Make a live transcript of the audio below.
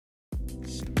Hey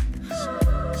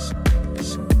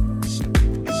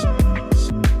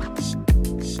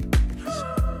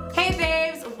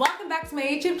babes, welcome back to my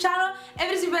YouTube channel. If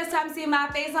it is your first time seeing my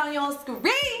face on your screen,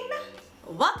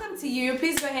 welcome to you.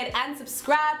 Please go ahead and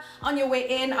subscribe on your way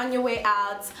in, on your way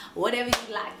out, whatever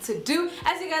you like to do.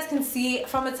 As you guys can see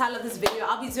from the title of this video,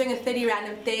 I'll be doing 30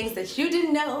 random things that you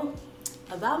didn't know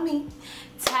about me.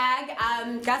 Tag.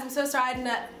 Guys, I'm so sorry I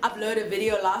didn't upload a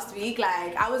video last week.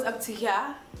 Like, I was up to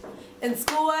here in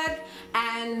schoolwork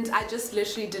and I just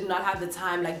literally did not have the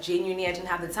time. Like, genuinely I didn't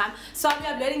have the time. So I'll be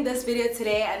uploading this video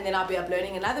today and then I'll be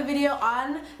uploading another video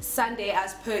on Sunday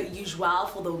as per usual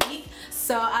for the week.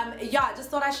 So yeah, I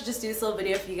just thought I should just do this little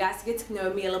video for you guys to get to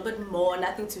know me a little bit more,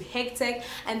 nothing too hectic.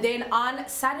 And then on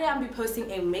Saturday I'll be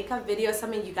posting a makeup video,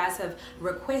 something you guys have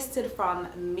requested from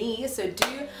me, so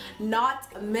do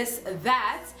not miss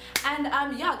that. And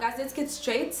yeah guys, let's get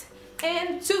straight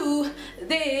into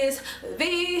this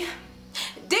video.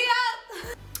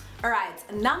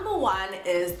 Alright, number one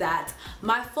is that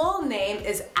my full name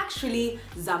is actually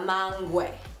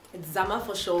Zamangwe. It's Zama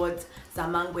for short,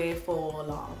 Zamangwe for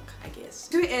long, I guess.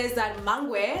 Two is that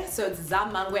Mangwe, so it's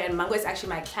Zamangwe, and Mangwe is actually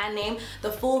my clan name.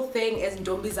 The full thing is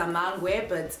Ndombi Zamangwe,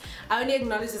 but I only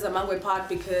acknowledge the Zamangwe part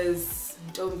because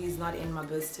Ndombi is not in my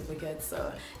birth certificate,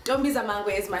 so Ndombi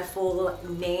Zamangwe is my full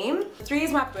name. Three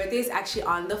is my birthday is actually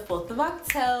on the 4th of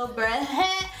October.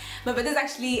 My birthday is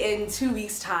actually in 2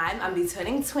 weeks time. I'll be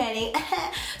turning 20.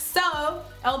 So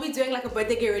I'll be doing like a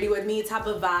birthday get ready with me type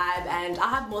of vibe, and I'll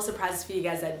have more surprises for you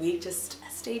guys that week. Just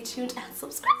stay tuned and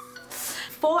subscribe.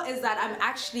 Four is that I'm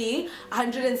actually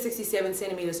 167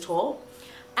 centimeters tall.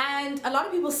 And a lot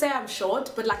of people say I'm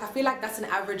short, but like I feel like that's an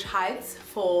average height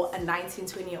for a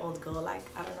 19-20-year-old girl. Like,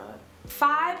 I don't know.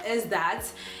 Five is that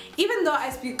even though I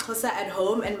speak Xhosa at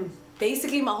home and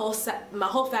basically my whole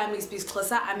family speaks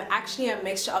Xhosa, I'm actually a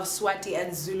mixture of Swati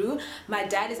and Zulu. My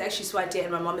dad is actually Swati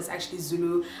and my mom is actually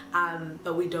Zulu,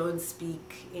 but we don't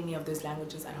speak any of those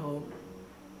languages at home.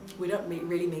 We don't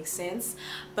really make sense.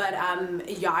 But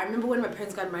yeah, I remember when my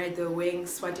parents got married, they were wearing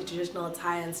Swati traditional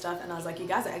attire and stuff, and I was like, you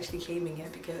guys are actually claiming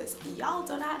it because y'all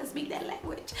don't know how to speak that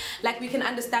language. Like, we can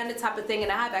understand it type of thing.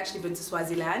 And I have actually been to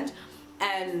Swaziland,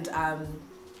 and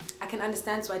I can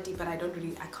understand Swati, but I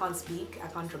can't speak, I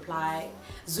can't reply.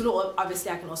 Zulu, obviously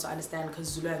I can also understand because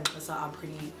Zulu and Xhosa are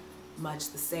pretty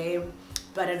much the same.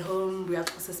 But at home, we are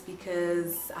Xhosa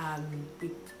speakers.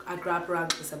 I grew up around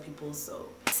Xhosa people, so.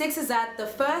 Six is that the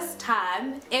first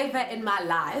time ever in my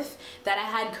life that I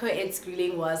had co-ed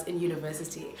schooling was in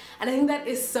university. And I think that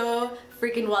is so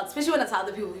freaking wild, especially when I tell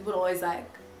other people, people are always like,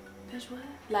 bitch, what?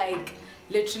 Like,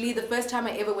 literally the first time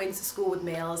I ever went to school with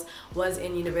males was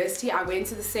in university. I went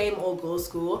to the same all-girls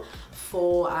school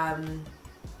for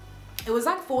it was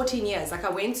like 14 years. Like, I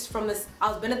went from this,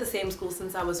 I've been at the same school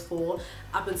since I was 4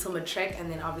 up until matric,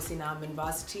 and then obviously now I'm in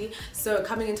varsity. So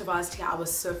coming into varsity, I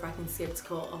was so fucking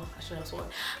skeptical. Oh, I shouldn't have sworn.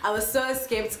 I was so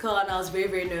skeptical and I was very,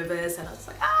 very nervous, and I was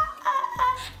like,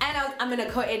 and I'm in a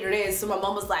co-ed res, so my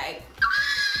mom was like,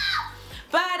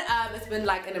 but it's been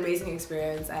like an amazing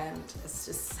experience and it's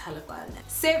just hella fun.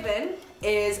 7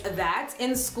 is that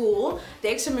in school, the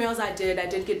extramurals I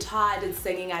did guitar, I did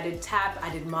singing, I did tap, I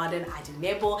did modern, I did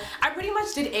netball. I pretty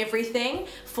much did everything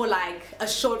for like a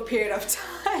short period of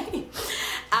time.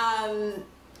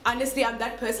 Honestly, I'm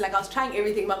that person. Like, I was trying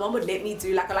everything. My mom would let me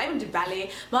do, like, I even do ballet.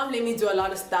 Mom let me do a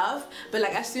lot of stuff, but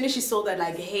like as soon as she saw that,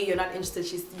 like, hey, you're not interested,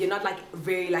 you're not like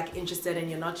very like interested, and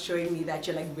you're not showing me that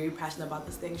you're like very passionate about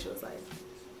this thing, she was like,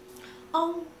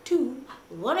 on to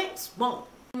the next one.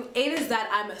 8 is that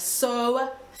I'm so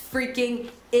freaking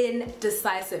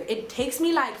indecisive. It takes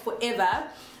me like forever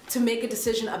to make a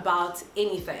decision about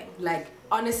anything. Like,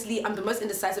 honestly, I'm the most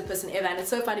indecisive person ever, and it's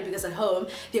so funny because at home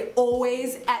they're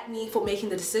always at me for making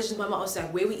the decisions. Mama also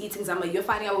like, where we eating, Zama, you're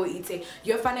finding out where we're eating,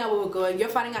 you're finding out where we're going, you're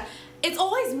finding out. It's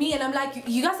always me, and I'm like,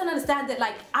 you guys don't understand that,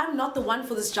 like, I'm not the one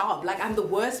for this job. Like, I'm the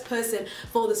worst person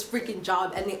for this freaking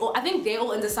job, and I think they're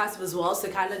all indecisive as well, so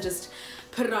kind of just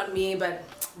put it on me, but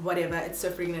whatever, it's so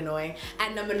freaking annoying.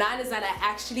 And number 9 is that I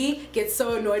actually get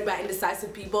so annoyed by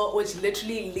indecisive people, which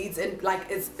literally leads in, like,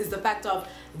 is the fact of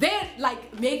they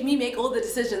like make me make all the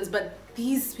decisions, but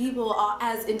these people are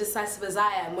as indecisive as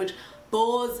I am, which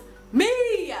bores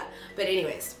me. But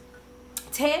anyways,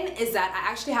 10 is that I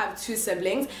actually have 2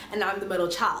 siblings and I'm the middle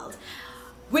child.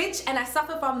 And I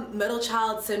suffer from middle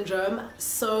child syndrome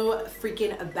so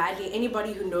freaking badly.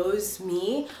 Anybody who knows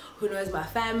me, who knows my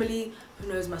family, who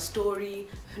knows my story,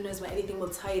 who knows my anything will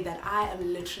tell you that I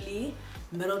am literally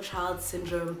middle child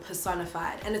syndrome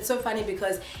personified. And it's so funny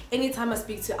because anytime I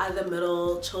speak to other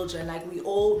middle children, like, we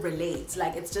all relate.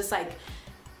 Like, it's just like,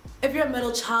 if you're a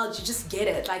middle child, you just get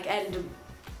it. Like, and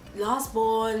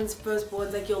lastborns,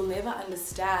 firstborns, like you'll never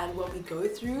understand what we go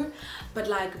through, but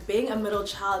like being a middle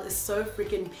child is so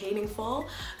freaking painful,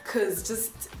 because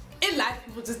just in life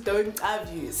people just don't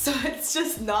have you, so it's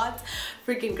just not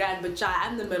freaking grand. But yeah,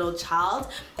 I'm the middle child.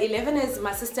 11 is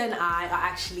my sister, and I are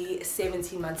actually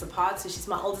 17 months apart, so she's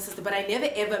my older sister, but I never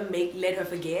ever let her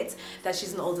forget that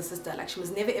she's an older sister. Like, she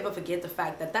must never ever forget the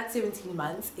fact that that 17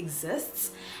 months exists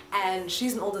and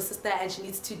she's an older sister and she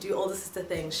needs to do older sister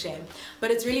things. Shame. But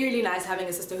it's really nice having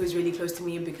a sister who's really close to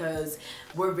me, because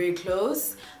we're very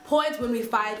close. Point when we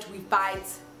fight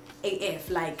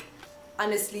AF. Like,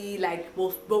 honestly, like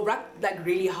we'll rock like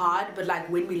really hard, but like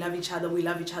when we love each other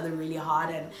really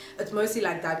hard. And it's mostly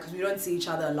like that because we don't see each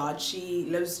other a lot.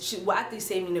 We're at the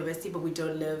same university, but we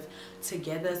don't live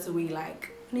together, so we like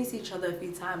only see each other a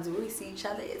few times. And when we see each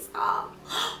other, it's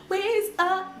always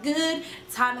a good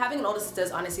time. Having an older sister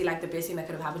is honestly like the best thing that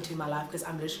could have happened to me in my life, because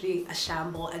I'm literally a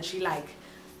shamble and she like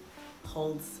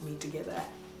holds me together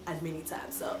at many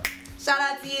times. So shout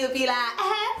out to you, Pila.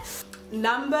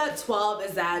 Number 12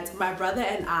 is that my brother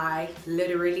and I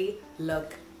literally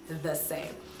look the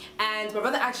same. And my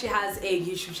brother actually has a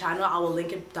YouTube channel. I will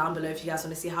link it down below if you guys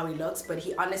want to see how he looks, but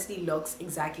he honestly looks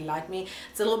exactly like me.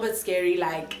 It's a little bit scary,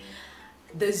 like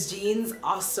those genes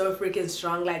are so freaking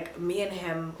strong. Like, me and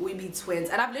him, we be twins,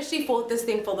 and I've literally fought this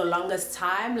thing for the longest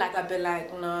time. Like, I've been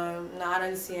like, no, I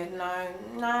don't see it, no.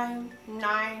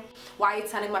 Why are you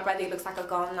telling my brother he looks like a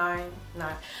girl? No.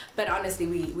 But honestly,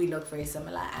 we look very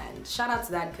similar, and shout out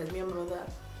to that, because me and my brother,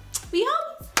 we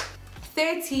homies.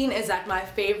 13 is that my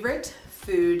favorite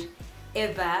food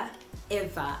ever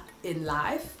in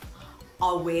life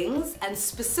are wings, and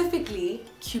specifically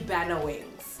Cubano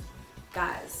wings.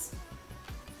 Guys,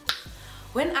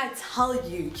 when I tell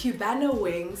you Cubano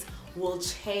wings will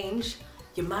change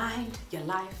your mind, your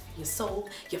life, your soul,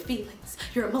 your feelings,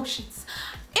 your emotions,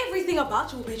 everything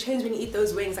about you will be changed when you eat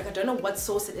those wings. Like, I don't know what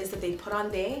sauce it is that they put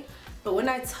on there, but when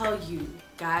I tell you,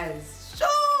 guys,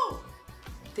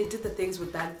 they did the things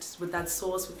with that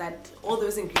sauce, with all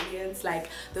those ingredients. Like,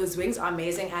 those wings are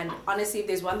amazing. And honestly, if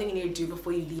there's one thing you need to do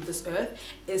before you leave this earth,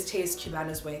 is taste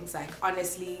Cubano's wings. Like,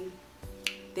 honestly,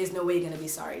 there's no way you're gonna be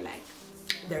sorry. Like,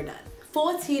 they're done.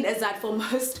 14 is that for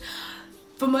most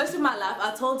of my life,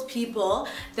 I told people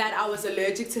that I was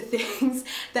allergic to things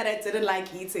that I didn't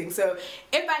like eating. So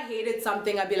if I hated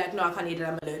something, I'd be like, no, I can't eat it,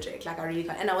 I'm allergic. Like, I really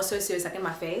can't. And I was so serious, like in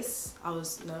my face, no,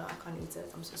 I can't eat it,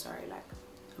 I'm so sorry. Like,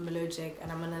 I'm allergic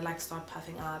and I'm gonna like start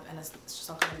puffing up, and it's just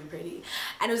not gonna be pretty.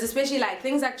 And it was especially like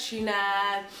things like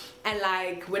tuna, and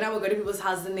like when I would go to people's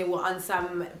houses and they were on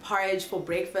some porridge for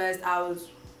breakfast,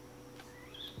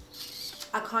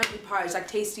 I can't eat porridge, like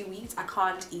tasty wheat, I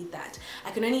can't eat that.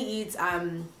 I can only eat,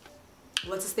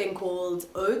 what's this thing called?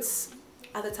 Oats,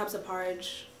 other types of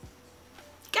porridge.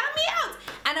 Get me out!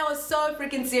 And I was so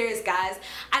freaking serious, guys.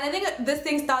 And I think this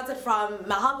thing started from,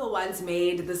 my helper once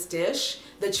made this dish,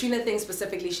 the tuna thing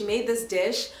specifically. She made this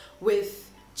dish with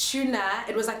tuna.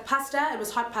 It was like pasta, it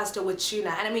was hot pasta with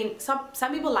tuna. And I mean,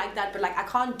 some people like that, but like I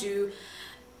can't do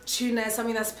tuna,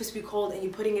 something that's supposed to be cold, and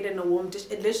you're putting it in a warm dish.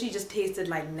 It literally just tasted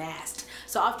like nasty.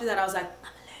 So after that I was like,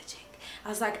 I'm allergic. I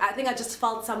was like, I think I just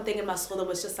felt something in my soul that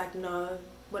was just like, no,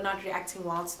 we're not reacting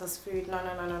well to this food. No.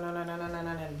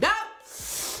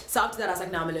 So after that I was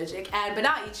like, no, I'm allergic. But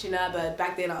now I eat tuna, but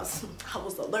back then I was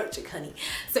allergic, honey.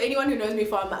 So anyone who knows me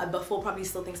from before probably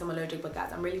still thinks I'm allergic, but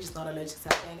guys, I'm really just not allergic to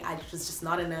that thing. I was just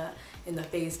not in the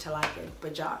phase to like it,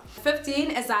 but yeah.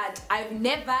 15 is that I've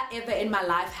never ever in my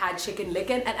life had chicken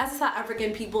licken. And as South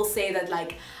African, people say that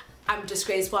like I'm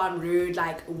disgraceful, I'm rude,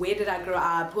 like where did I grow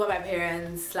up, who are my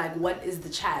parents, like what is the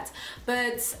chat?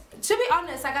 But to be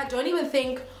honest, like I don't even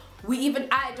think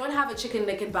I don't have a chicken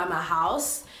licken by my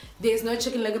house. There's no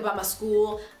chicken licken by my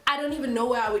school. I don't even know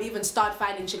where I would even start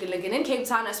finding chicken licken. In Cape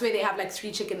Town, I swear they have like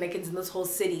 3 chicken lickens in this whole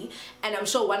city. And I'm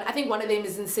sure I think one of them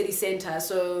is in city center.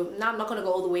 So now I'm not gonna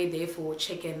go all the way there for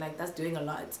chicken. Like, that's doing a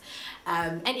lot.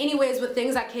 And anyways, with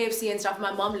things like KFC and stuff,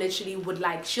 my mom literally would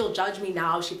like, she'll judge me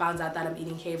now if she finds out that I'm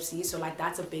eating KFC. So like,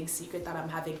 that's a big secret that I'm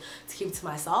having to keep to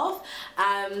myself.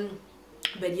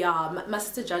 But yeah, my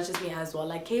sister judges me as well.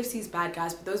 Like, KFC's bad,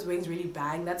 guys, but those wings really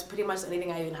bang. That's pretty much the only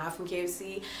thing I even have from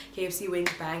KFC. KFC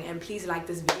wings bang. And please like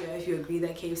this video if you agree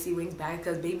that KFC wings bang,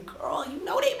 because baby girl, you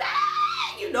know they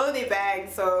bang. You know they bang.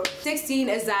 So 16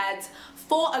 is that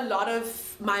for a lot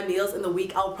of my meals in the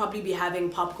week, I'll probably be having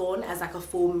popcorn as like a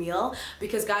full meal,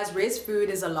 because guys, Red's food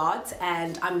is a lot,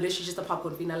 and I'm literally just a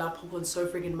popcorn fiend. I love popcorn so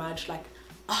freaking much. Like,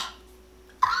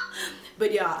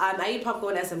 but yeah, I eat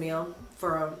popcorn as a meal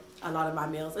for a lot of my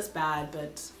meals. It's bad,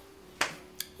 but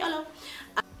YOLO.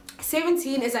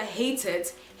 17 is I hate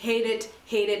it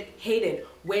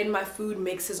when my food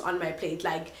mixes on my plate.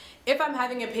 Like if I'm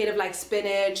having a plate of like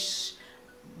spinach,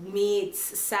 meats,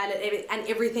 salad, and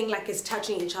everything like is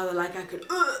touching each other, like I could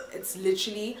it's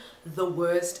literally the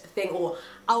worst thing. Or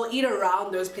I'll eat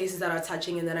around those places that are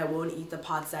touching and then I won't eat the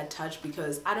parts that touch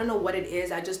because I don't know what it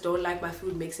is. I just don't like my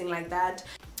food mixing like that.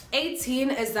 18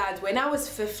 is that when I was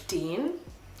 15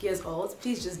 years old,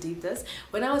 please just deep this,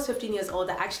 when I was 15 years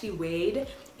old I actually weighed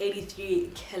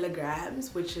 83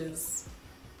 kilograms, which is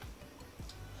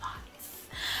lots.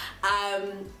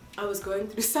 I was going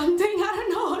through something, I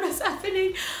don't know what was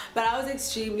happening, but I was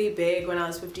extremely big when I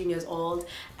was 15 years old,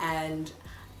 and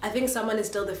I think someone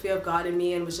instilled the fear of God in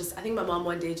me and was just, I think my mom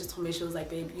one day just told me, she was like,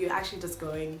 babe, you're actually just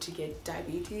going to get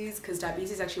diabetes, because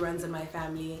diabetes actually runs in my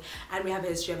family and we have a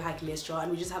history of high cholesterol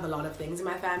and we just have a lot of things in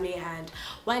my family. And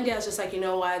one day I was just like, you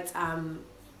know what,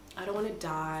 I don't want to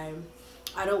die,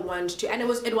 I don't want to. And it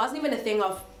wasn't even a thing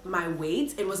of my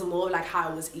weight, it was more like how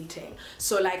I was eating.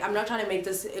 So like, I'm not trying to make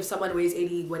this, if someone weighs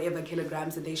 80 whatever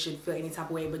kilograms that they should feel any type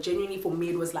of way, but genuinely for me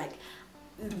it was like,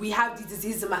 we have these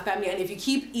diseases in my family, and if you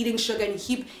keep eating sugar and you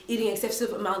keep eating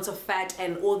excessive amounts of fat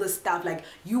and all this stuff, like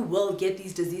you will get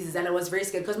these diseases. And I was very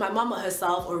scared because my mom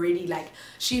herself already, like,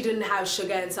 she didn't have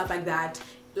sugar and stuff like that.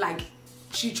 Like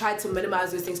she tried to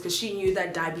minimize those things because she knew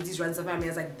that diabetes runs in the family. I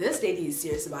was like, this lady is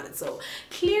serious about it, so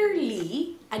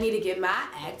clearly I need to get my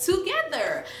act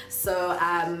together. So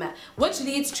which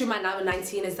leads to my number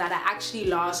 19 is that I actually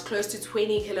lost close to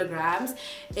 20 kilograms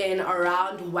in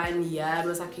around 1 year. It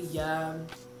was like a year,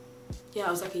 yeah,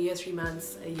 it was like a year, 3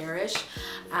 months, a year-ish.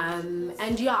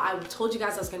 And yeah, I told you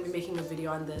guys I was going to be making a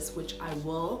video on this, which I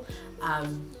will.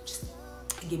 Just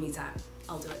give me time,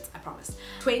 I'll do it, I promise.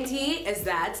 20 is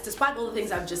that despite all the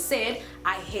things I've just said,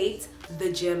 I hate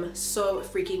the gym so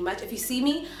freaking much. If you see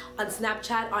me on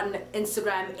Snapchat, on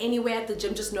Instagram, anywhere at the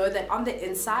gym, just know that on the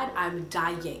inside I'm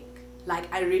dying.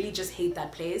 Like, I really just hate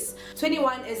that place.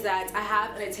 21 is that I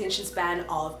have an attention span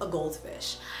of a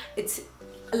goldfish. It's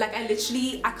like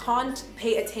I can't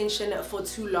pay attention for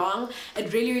too long.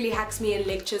 It really hacks me in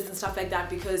lectures and stuff like that,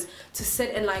 because to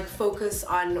sit and like focus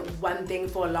on one thing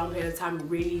for a long period of time,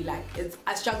 really, like,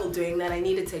 I struggle doing that. I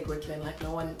need to take Ritalin, like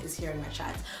no one is hearing my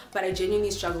chat, but I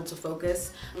genuinely struggle to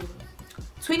focus.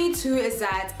 22 is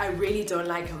that I really don't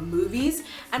like movies,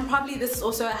 and probably this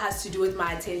also has to do with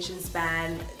my attention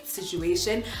span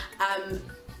situation.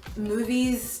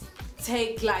 Movies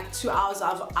take like 2 hours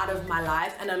out of my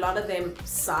life, and a lot of them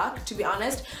suck, to be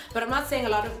honest. But I'm not saying a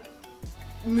lot of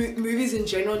movies in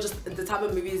general, just the type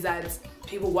of movies that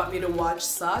people want me to watch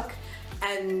suck,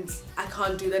 and I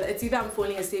can't do that. It's either I'm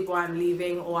falling asleep or I'm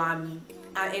leaving, or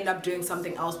I end up doing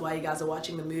something else while you guys are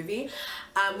watching the movie,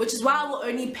 which is why I will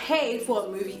only pay for a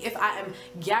movie if I am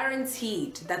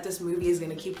guaranteed that this movie is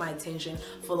going to keep my attention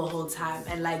for the whole time.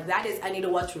 And like, that is, I need to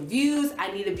watch reviews,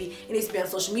 it needs to be on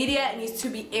social media, it needs to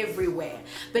be everywhere.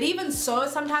 But even so,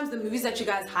 sometimes the movies that you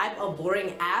guys hype are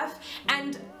boring AF,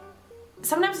 and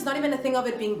sometimes it's not even a thing of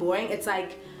it being boring, it's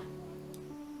like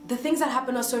the things that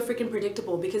happen are so freaking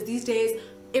predictable, because these days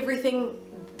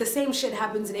the same shit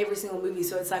happens in every single movie.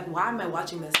 So it's like, why am I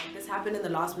watching this? Like, this happened in the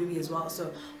last movie as well,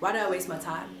 so why do I waste my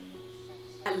time?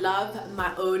 I love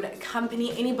my own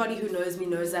company. Anybody who knows me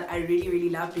knows that I really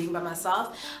love being by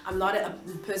myself. I'm not a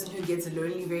person who gets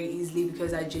lonely very easily,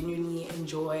 because I genuinely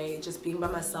enjoy just being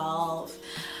by myself,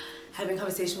 having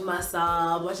conversation with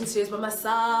myself, watching series by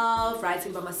myself,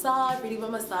 writing by myself, reading by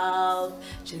myself,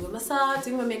 chilling with myself,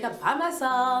 doing my makeup by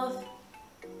myself.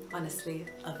 Honestly,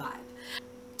 a vibe.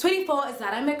 24 is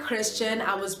that I'm a Christian.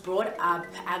 I was brought up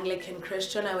Anglican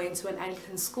Christian. I went to an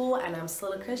Anglican school and I'm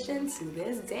still a Christian to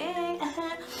this day.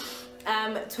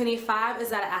 25 is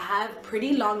that I have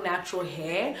pretty long natural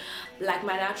hair. Like,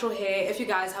 my natural hair, if you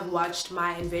guys have watched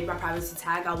my Invade My Privacy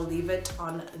tag, I will leave it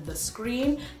on the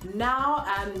screen. Now,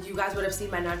 you guys would have seen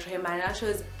my natural hair. My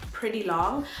natural is pretty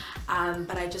long,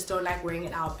 but I just don't like wearing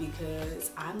it out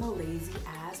because I'm a lazy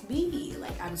ass bee.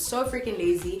 Like, I'm so freaking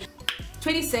lazy.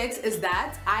 26 is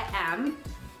that I am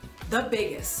the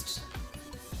biggest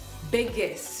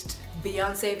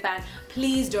Beyonce fan.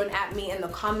 Please don't at me in the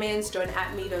comments, don't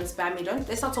at me, don't spam me,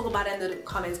 let's not talk about it in the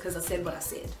comments, because I said what I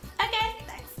said. Okay,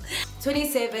 thanks.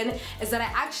 27 is that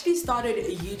I actually started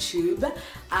YouTube,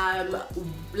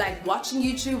 like watching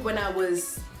YouTube when I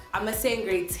was, I'm gonna say in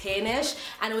grade 10ish,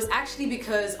 and it was actually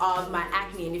because of my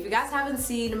acne. And if you guys haven't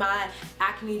seen my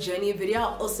acne journey video,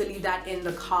 I'll also leave that in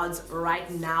the cards right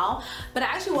now. But I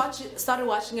actually started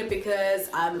watching it because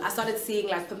I started seeing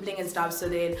like pimpling and stuff, so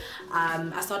then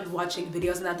I started watching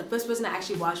videos, and that the first person I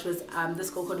actually watched was this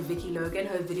girl called Vicky Logan.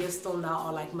 Her videos still now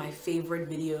are like my favorite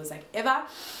videos like ever.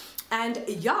 And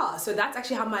yeah, so that's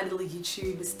actually how my little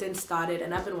YouTube stint started,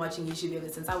 and I've been watching YouTube ever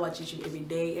since. I watch YouTube every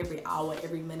day, every hour,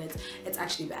 every minute. It's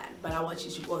actually bad, but I watch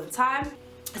YouTube all the time.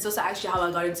 It's also actually how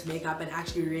I got into makeup and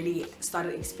actually really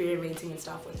started experimenting and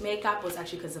stuff with makeup. Was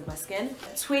actually because of my skin.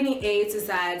 28 is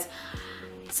that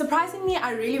surprisingly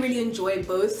I really enjoy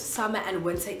both summer and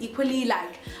winter equally.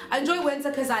 Like, I enjoy winter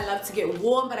because I love to get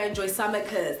warm, but I enjoy summer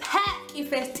because keep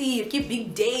festive, keep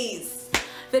big days.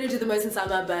 Better do the most in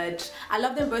summer, but I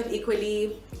love them both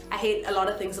equally. I hate a lot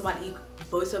of things about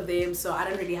both of them, so I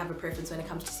don't really have a preference when it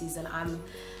comes to season.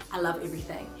 I love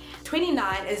everything.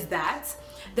 29 is that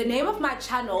the name of my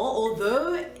channel,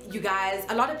 although you guys,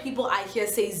 a lot of people I hear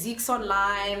say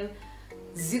ZeeXOnline,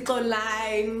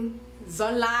 ZeeXOnline,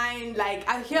 like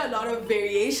I hear a lot of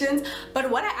variations, but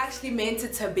what I actually meant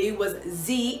it to be was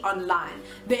ZeeXonline.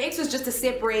 The X was just to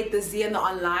separate the Z and the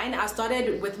online. I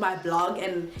started with my blog,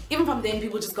 and even from then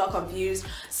people just got confused,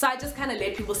 so I just kind of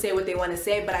let people say what they want to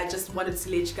say, but I just wanted to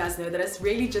let you guys know that it's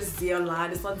really just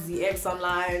ZeeXonline. It's not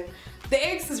ZeeXOnline. The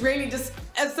X is really just,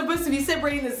 it's supposed to be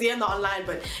separating the Z and the online,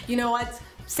 but you know what,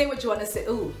 say what you want to say.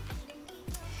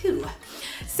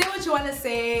 Say what you want to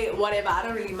say, whatever. I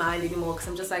don't really mind anymore, because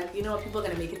I'm just like, you know what, people are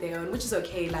gonna make it their own, which is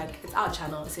okay. Like, it's our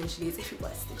channel essentially. It's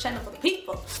everyone's, the channel for the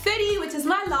people. 30, which is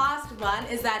my last one,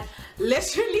 is that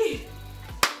literally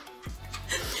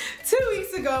 2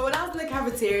 weeks ago when I was in the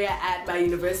cafeteria at my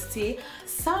university,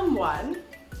 someone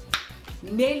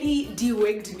nearly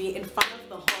de-wigged me in front of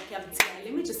the whole cafeteria.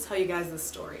 Let me just tell you guys the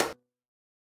story.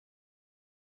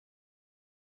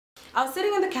 I was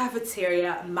sitting in the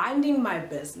cafeteria, minding my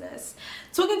business,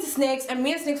 talking to Snakes, and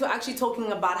me and Snakes were actually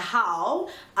talking about how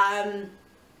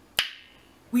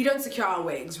we don't secure our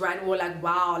wigs, right? And we're like,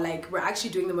 wow, like we're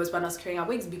actually doing the most by not securing our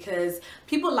wigs, because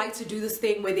people like to do this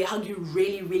thing where they hug you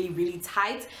really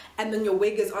tight, and then your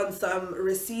wig is on some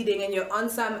receding, and you're on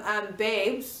some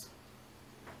babes,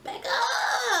 back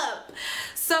up.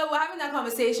 So we're having that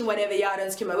conversation, whatever, yeah, I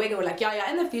don't secure my wig, and we're like,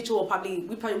 yeah, in the future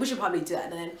we should probably do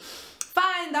that. And then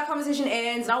fine, that conversation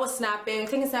ends, and I was snapping,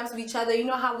 taking snaps of each other. You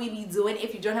know how we be doing.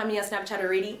 If you don't have me on Snapchat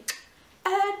already,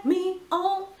 add me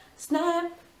on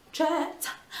Snapchat.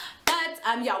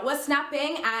 But yeah, we're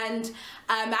snapping, and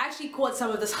I actually caught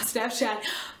some of this on Snapchat,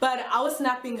 but I was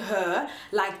snapping her,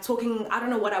 like talking, I don't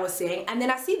know what I was saying, and then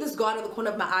I see this girl out of the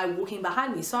corner of my eye walking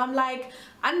behind me. So I'm like,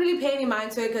 I don't really pay any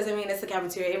mind to it, because I mean, it's the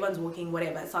cafeteria, everyone's walking,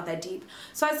 whatever, it's not that deep.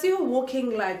 So I see her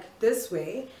walking like this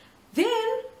way,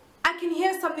 then I can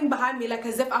hear something behind me, like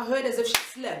as if she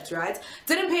slipped, right?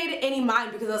 Didn't pay any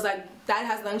mind, because I was like, that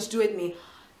has nothing to do with me.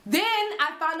 Then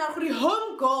I found out her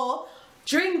home girl,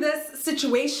 during this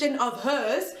situation of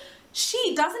hers,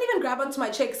 she doesn't even grab onto my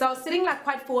chair, because I was sitting like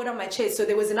quite forward on my chair, so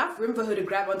there was enough room for her to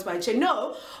grab onto my chair.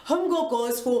 No, homegirl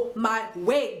goes for my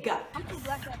wig. Why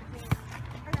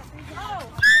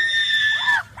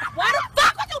the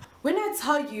fuck would you? When I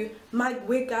tell you my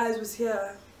wig, guys, was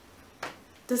here.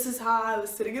 This is how I was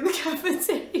sitting in the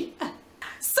cafeteria.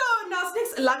 So now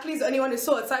Snakes luckily is the only one who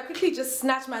saw it, so I quickly just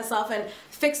snatched myself and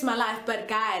fixed my life. But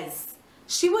guys,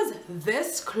 she was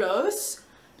this close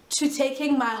to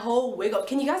taking my whole wig off.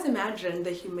 Can you guys imagine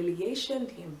the humiliation,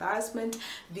 the embarrassment,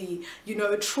 the, you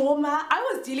know, trauma? I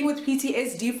was dealing with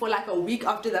PTSD for like a week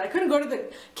after that. I couldn't go to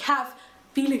the caf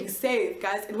feeling safe,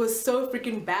 guys. It was so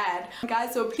freaking bad.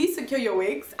 Guys, so please secure your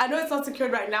wigs. I know it's not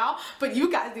secured right now, but you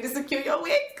guys need to secure your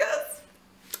wigs, because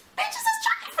bitches is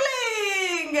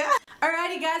trifling.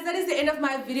 Alrighty guys, that is the end of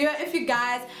my video. If you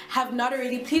guys have not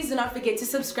already, please do not forget to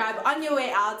subscribe on your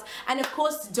way out, and of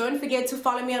course don't forget to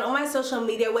follow me on all my social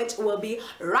media, which will be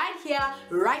right here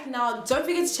right now. Don't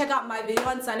forget to check out my video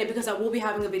on Sunday, because I will be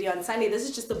having a video on Sunday. This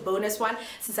is just a bonus one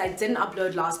since I didn't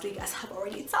upload last week, as I've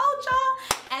already told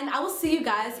y'all, and I will see you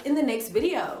guys in the next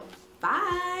video.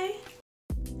 Bye.